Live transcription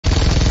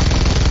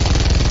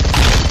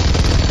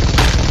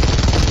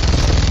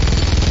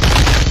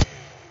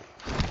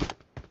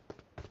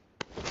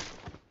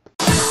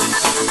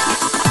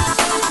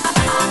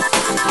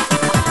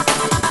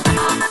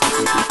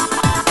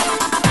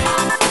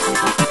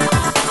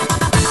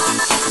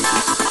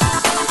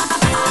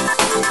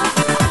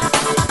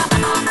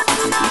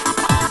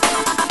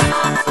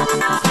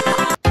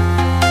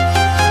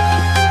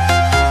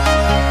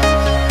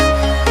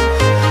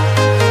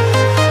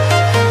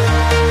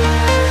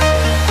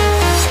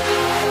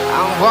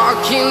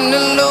Walking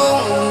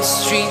alone, the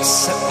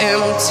streets are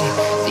empty.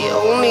 The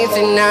only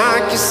thing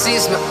I can see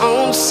is my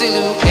own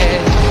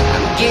silhouette.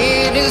 I'm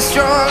getting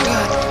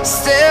stronger,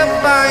 step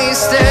by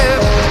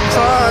step. The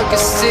clock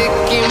is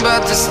ticking,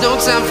 but there's no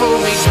time for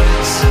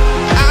regrets.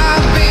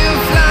 I've been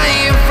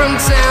flying from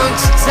town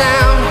to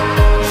town,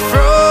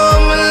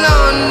 from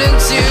London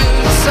to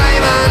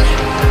Taiwan.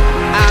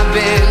 I've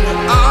been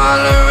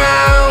all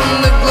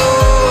around the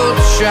globe,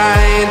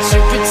 trying to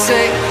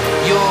protect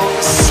your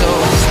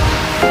soul.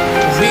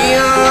 We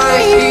are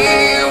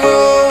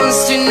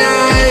heroes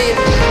tonight.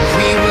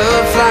 We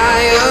will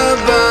fly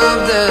above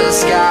the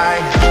sky.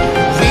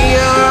 We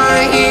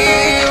are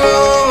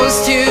heroes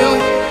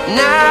tonight.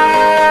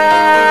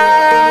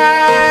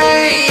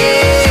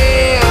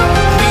 Yeah.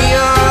 We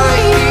are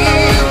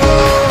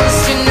heroes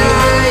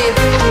tonight.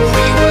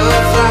 We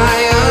will fly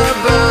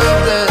above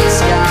the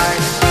sky.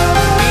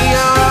 We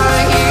are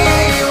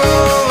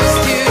heroes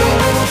tonight.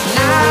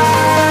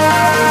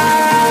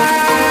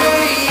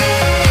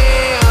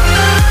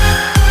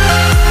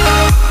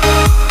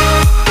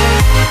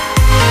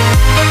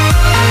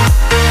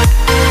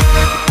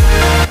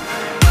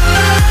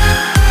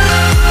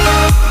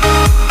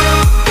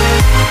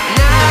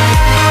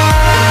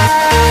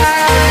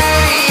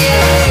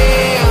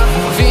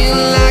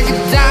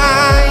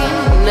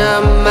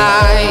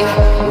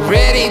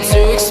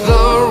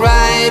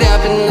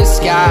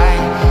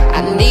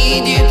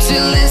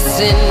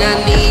 I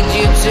need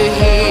you to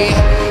hear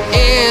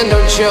and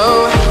don't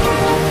show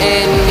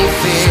any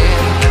fear.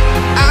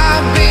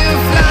 I've been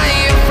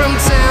flying from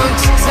town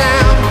to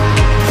town,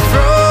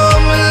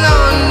 from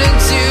London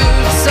to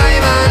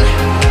Taiwan.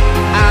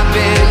 I've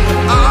been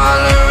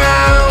all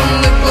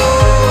around the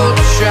globe,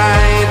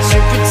 trying to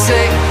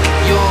protect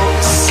your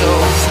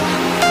soul.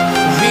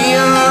 We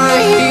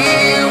are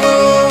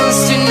heroes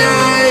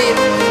tonight.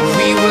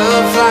 We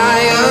will fly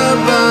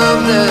above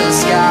the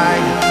sky.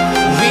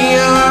 We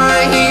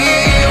are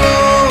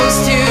heroes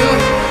tonight.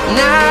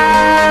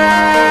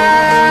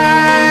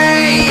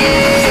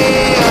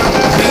 Yeah.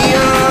 We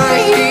are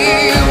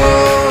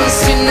heroes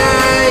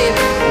tonight.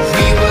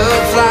 We will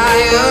fly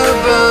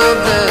above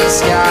the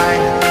sky.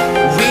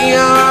 We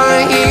are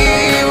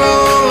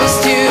heroes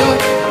tonight.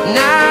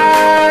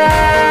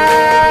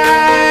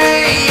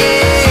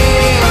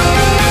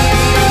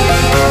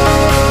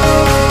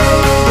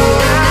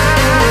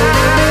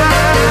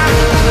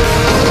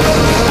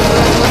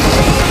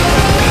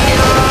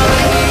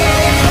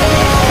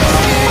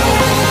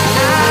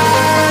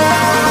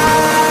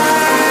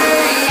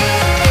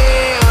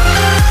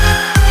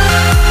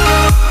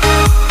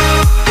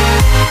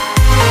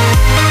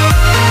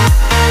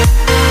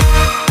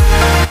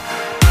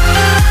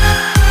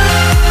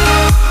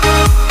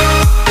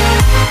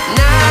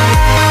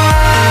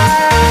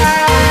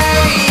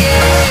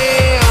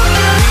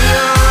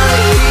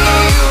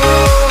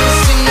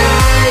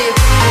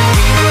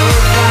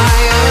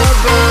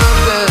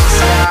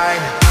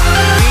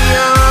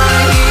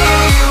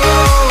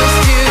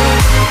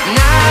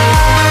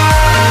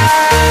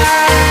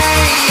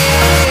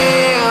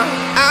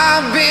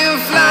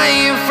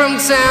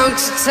 Town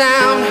to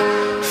town,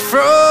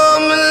 from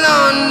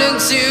London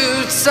to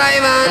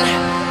Taiwan.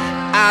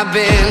 I've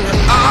been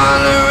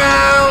all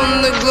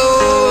around the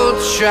globe,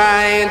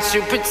 trying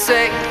to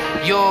protect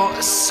your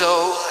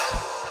soul.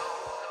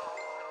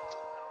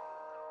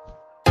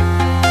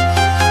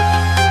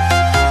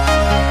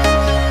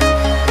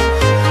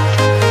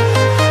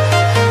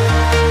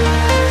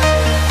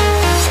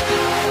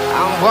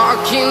 I'm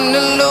walking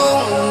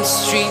alone, the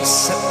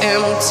streets are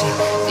empty.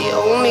 The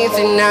only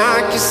thing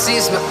I can see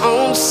is my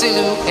own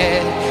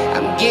silhouette.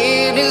 I'm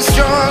getting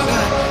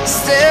stronger,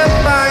 step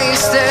by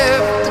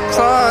step. The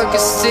clock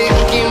is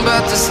ticking,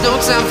 but there's no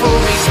time for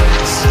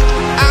regrets.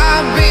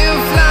 I've been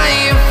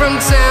flying from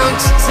town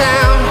to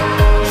town,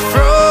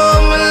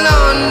 from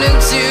London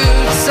to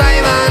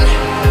Taiwan.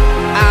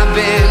 I've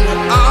been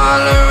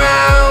all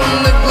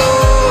around the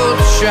globe,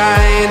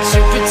 trying to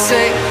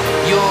protect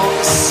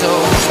your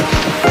soul.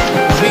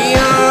 We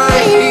are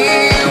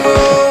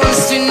heroes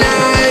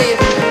tonight.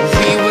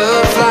 We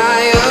will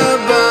fly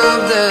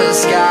above the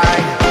sky.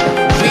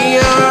 We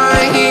are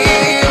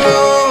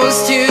heroes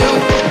tonight.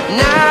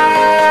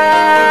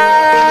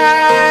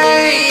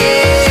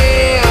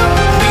 Yeah.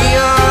 We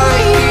are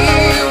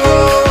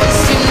heroes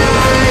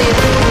tonight.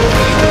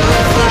 We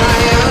will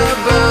fly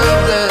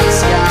above the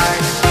sky.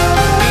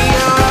 We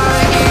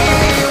are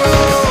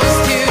heroes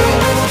tonight.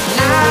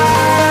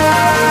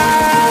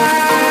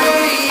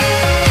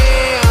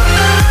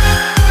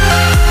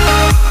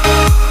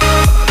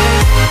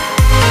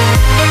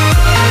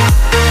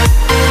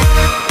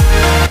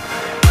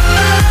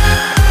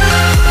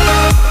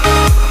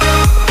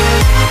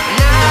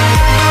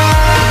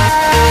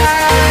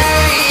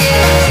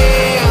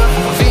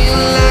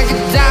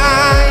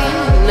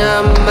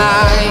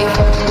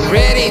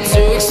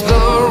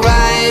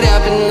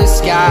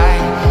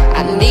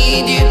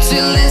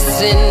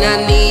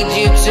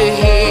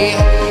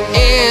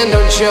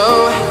 Show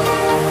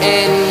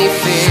any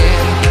fear.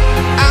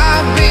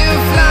 I've been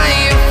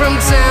flying from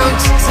town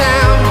to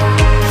town,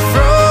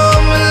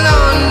 from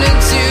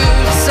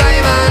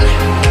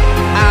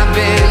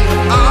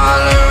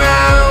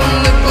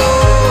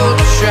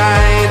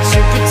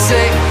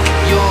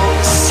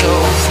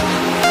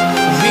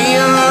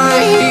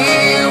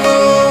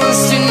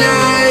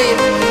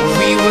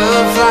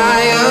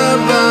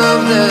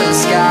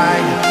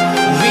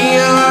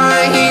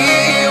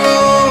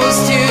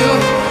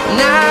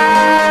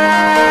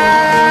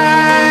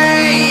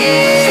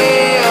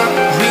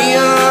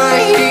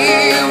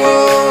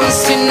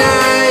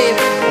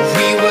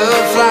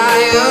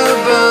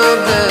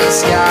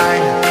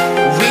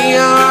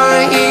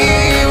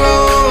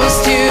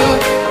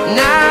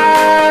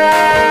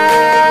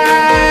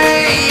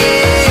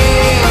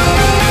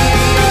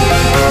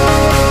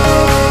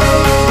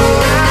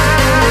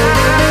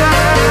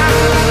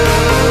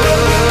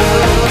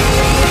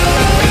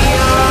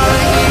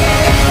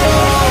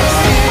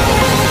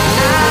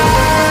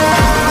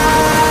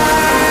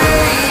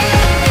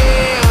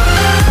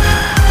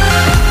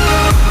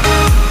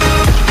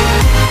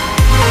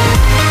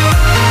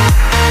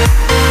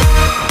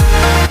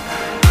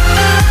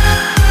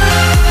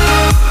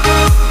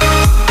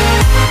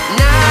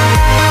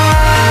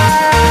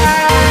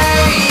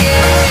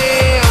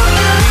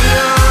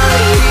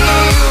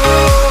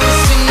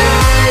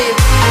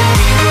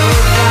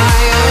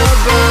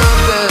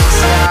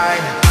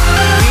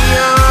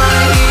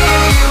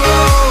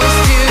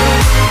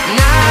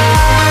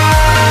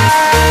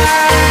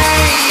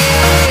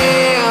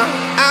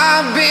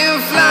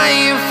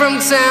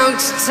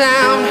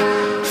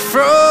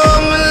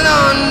from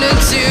London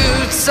to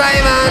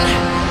Taiwan.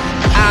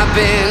 I've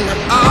been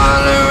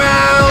all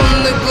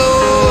around the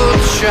globe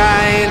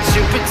trying to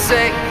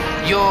protect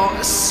your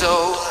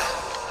soul.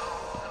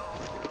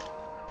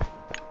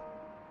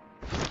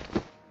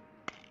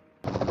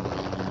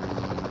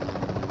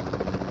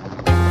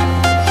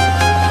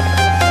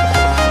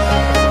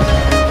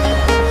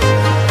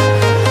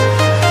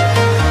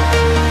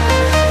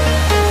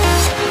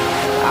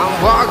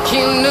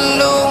 Walking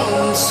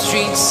alone, the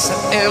streets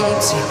are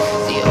empty.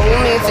 The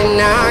only thing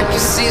I can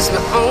see is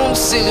my own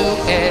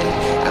silhouette.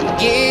 I'm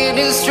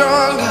getting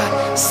stronger,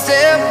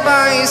 step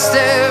by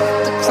step.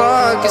 The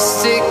clock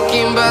is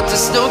ticking, but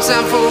there's no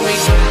time for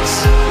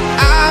regrets.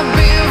 I've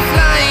been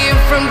flying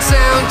from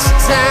town to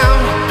town,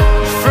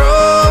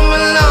 from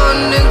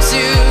London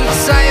to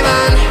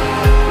Taiwan.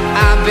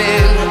 I've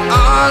been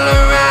all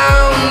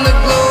around the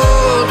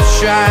globe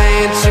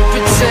trying to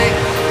protect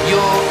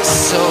your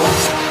soul.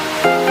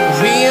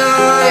 We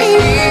are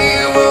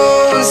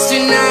heroes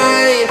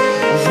tonight.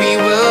 We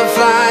will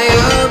fly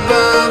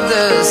above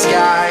the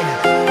sky.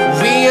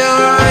 We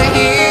are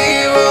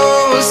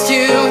heroes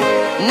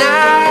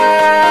tonight.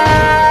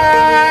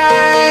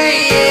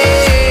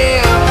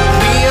 Yeah.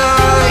 We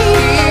are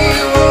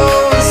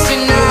heroes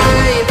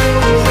tonight.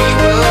 We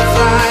will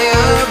fly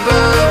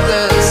above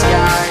the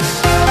sky.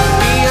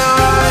 We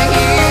are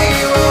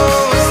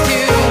heroes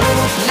tonight.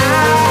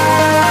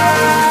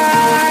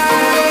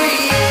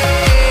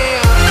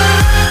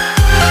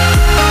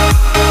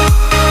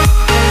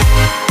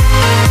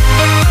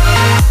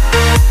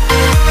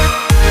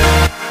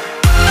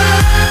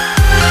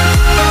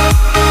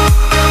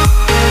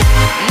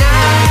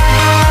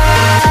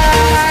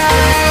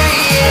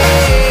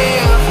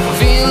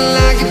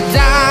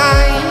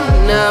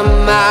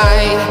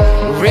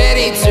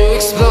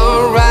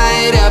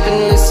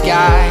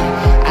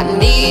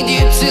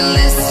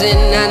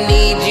 I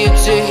need you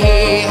to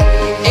hear,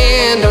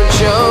 and don't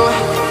show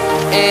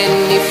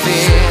any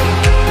fear.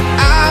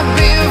 I've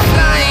been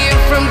flying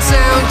from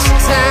town to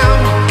town,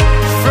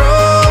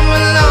 from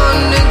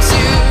London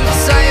to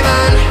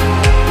Taiwan.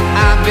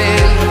 I've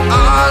been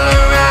all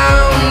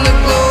around the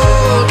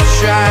globe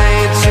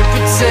trying to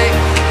protect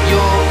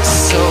your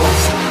soul.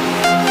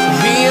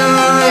 We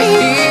are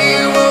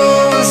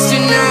heroes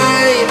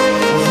tonight.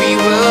 We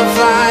will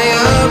fly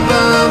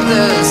above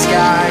the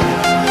sky.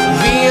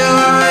 We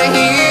are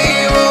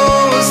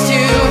heroes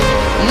tonight.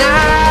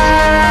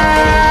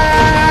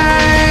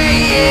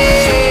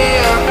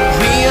 Yeah.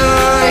 We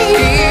are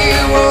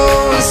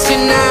heroes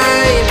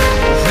tonight.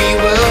 We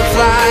will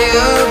fly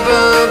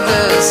above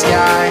the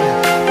sky.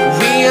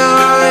 We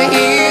are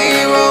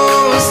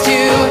heroes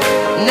tonight.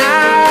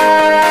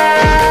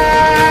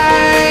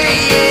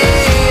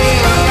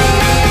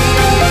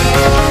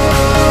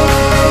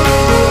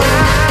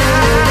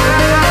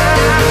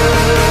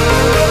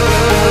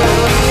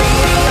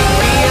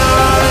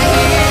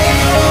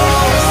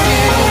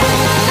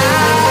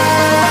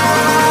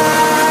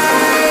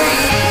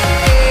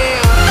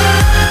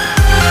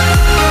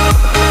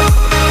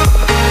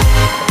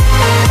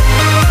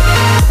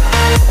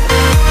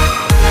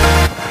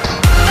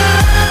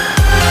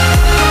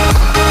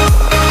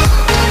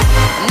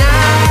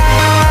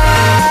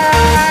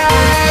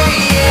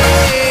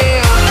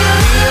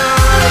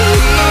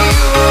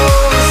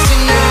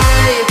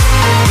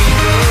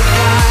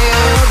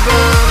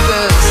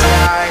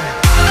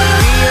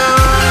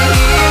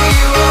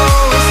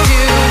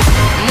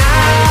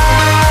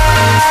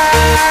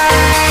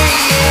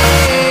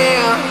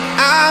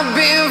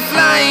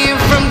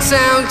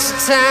 Town to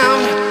town,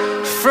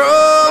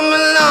 from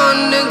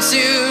London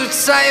to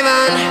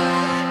Taiwan.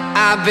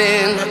 I've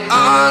been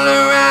all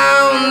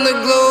around the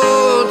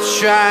globe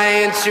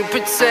trying to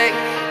protect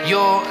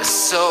your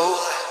soul.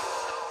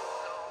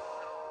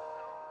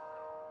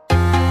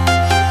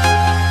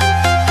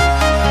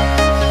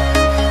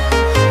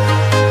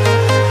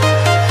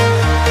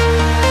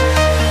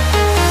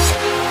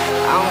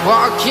 I'm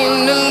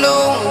walking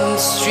alone, the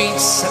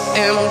streets are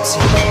empty.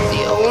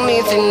 The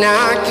only thing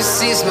I can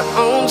see is my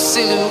own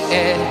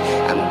silhouette.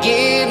 I'm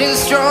getting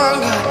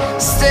stronger,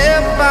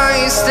 step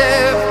by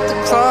step. The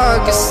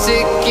clock is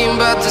ticking,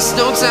 but there's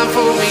no time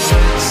for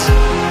regrets.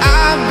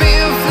 I've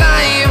been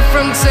flying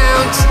from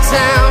town to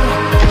town,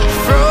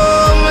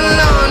 from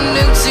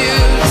London to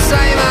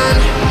Taiwan.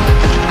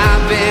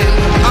 I've been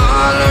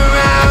all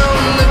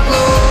around the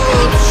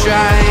globe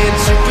trying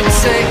to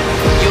protect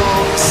your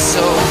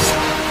soul.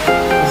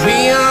 We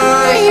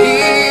are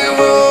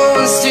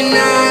heroes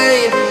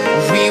tonight.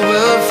 We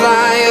will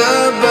fly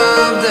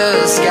above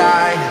the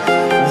sky.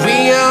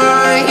 We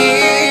are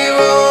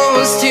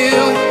heroes tonight.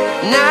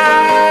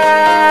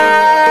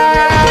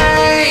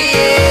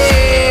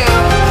 Yeah.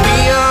 We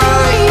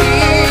are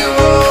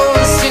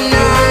heroes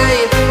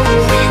tonight.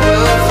 We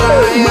will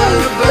fly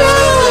above the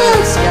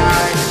sky.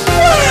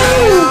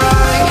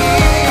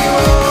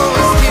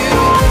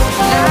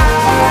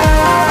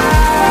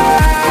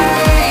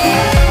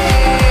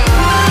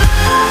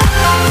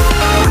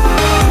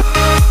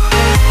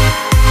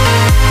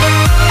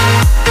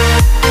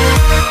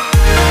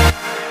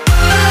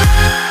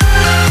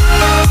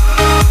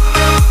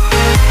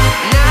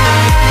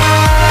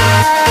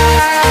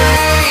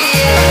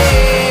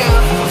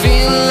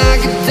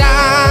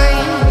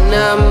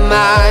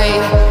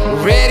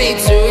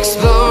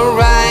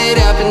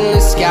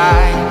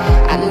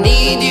 I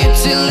need you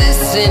to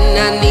listen,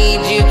 I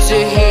need you to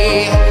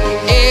hear,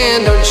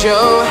 and don't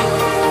show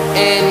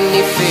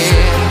any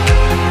fear.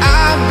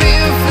 I've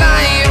been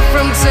flying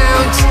from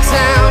town to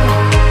town,